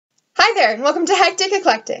Hi there, and welcome to Hectic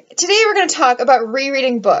Eclectic. Today we're going to talk about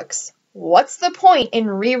rereading books. What's the point in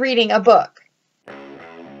rereading a book?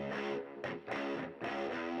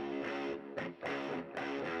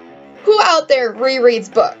 Who out there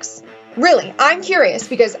rereads books? Really, I'm curious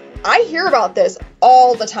because I hear about this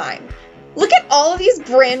all the time. Look at all of these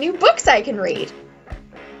brand new books I can read.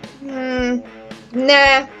 Nah,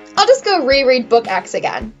 I'll just go reread book X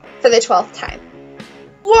again for the 12th time.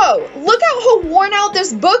 Whoa, look at how worn out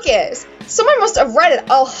this book is. Someone must have read it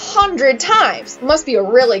 100 times. It must be a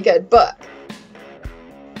really good book.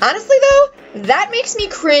 Honestly though, that makes me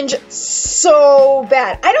cringe so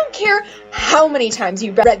bad. I don't care how many times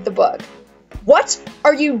you read the book. What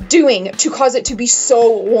are you doing to cause it to be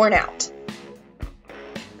so worn out?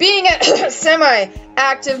 Being a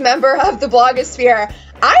semi-active member of the blogosphere,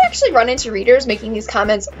 I actually run into readers making these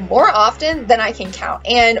comments more often than I can count,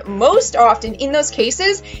 and most often in those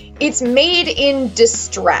cases, it's made in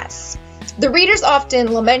distress. The readers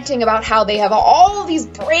often lamenting about how they have all these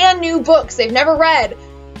brand new books they've never read,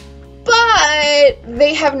 but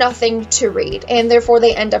they have nothing to read, and therefore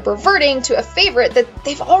they end up reverting to a favorite that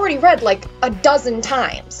they've already read like a dozen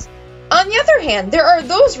times. On the other hand, there are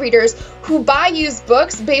those readers who buy used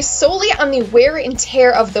books based solely on the wear and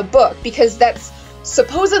tear of the book, because that's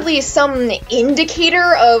supposedly some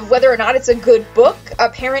indicator of whether or not it's a good book.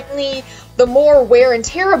 Apparently, the more wear and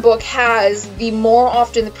tear a book has, the more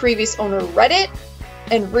often the previous owner read it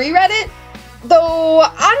and reread it. Though,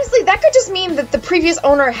 honestly, that could just mean that the previous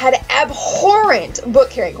owner had abhorrent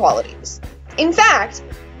book carrying qualities. In fact,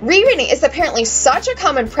 rereading is apparently such a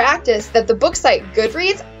common practice that the book site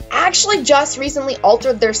Goodreads actually just recently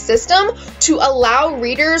altered their system to allow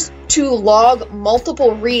readers to log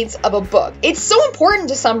multiple reads of a book. It's so important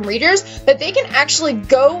to some readers that they can actually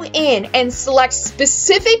go in and select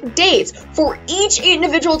specific dates for each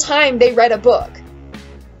individual time they read a book.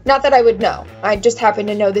 Not that I would know. I just happen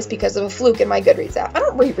to know this because of a fluke in my Goodreads app. I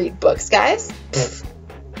don't reread books, guys.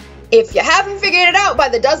 If you haven't figured it out by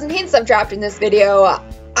the dozen hints I've dropped in this video,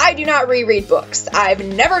 I do not reread books. I've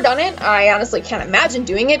never done it. I honestly can't imagine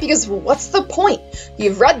doing it because what's the point?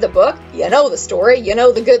 You've read the book, you know the story, you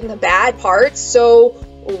know the good and the bad parts, so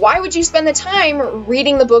why would you spend the time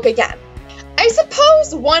reading the book again? I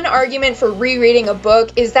suppose one argument for rereading a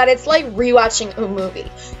book is that it's like rewatching a movie.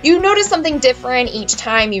 You notice something different each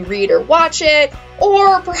time you read or watch it,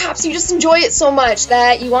 or perhaps you just enjoy it so much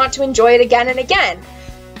that you want to enjoy it again and again.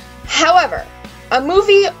 However, a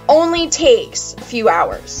movie only takes a few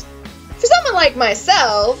hours. For someone like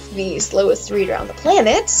myself, the slowest reader on the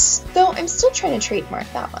planet, though I'm still trying to trademark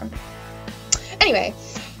that one. Anyway,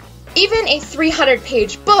 even a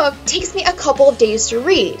 300-page book takes me a couple of days to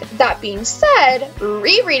read. That being said,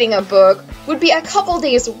 rereading a book would be a couple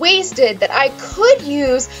days wasted that I could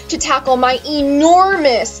use to tackle my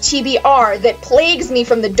enormous TBR that plagues me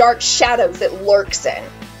from the dark shadows it lurks in,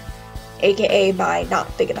 aka my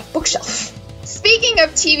not big enough bookshelf. Speaking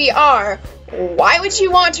of TBR, why would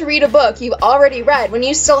you want to read a book you've already read when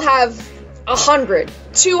you still have 100,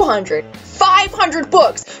 200, 500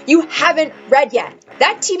 books you haven't read yet?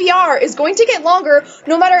 That TBR is going to get longer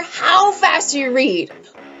no matter how fast you read.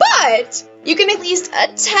 But you can at least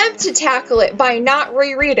attempt to tackle it by not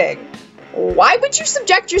rereading. Why would you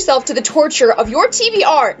subject yourself to the torture of your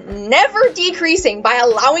TBR never decreasing by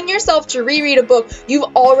allowing yourself to reread a book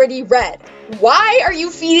you've already read? Why are you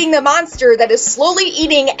feeding the monster that is slowly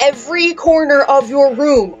eating every corner of your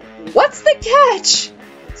room? What's the catch?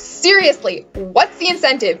 Seriously, what's the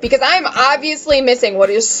incentive? Because I'm obviously missing what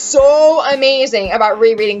is so amazing about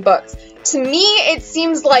rereading books. To me, it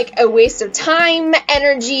seems like a waste of time,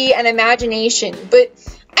 energy, and imagination, but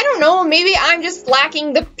I don't know, maybe I'm just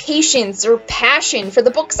lacking the patience or passion for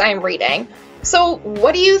the books I'm reading. So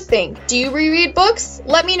what do you think? Do you reread books?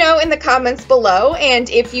 Let me know in the comments below, and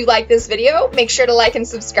if you like this video, make sure to like and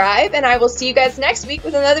subscribe, and I will see you guys next week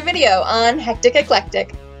with another video on Hectic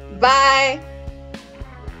Eclectic. Bye!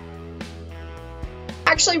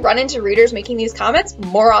 I actually run into readers making these comments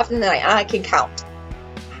more often than I can count.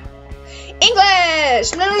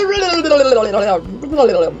 English!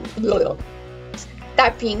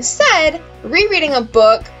 That being said, rereading a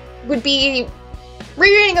book would be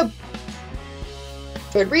rereading a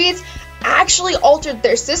Goodreads actually altered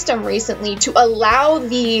their system recently to allow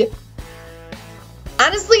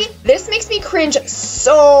honestly, this makes me cringe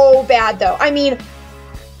so bad though. I mean,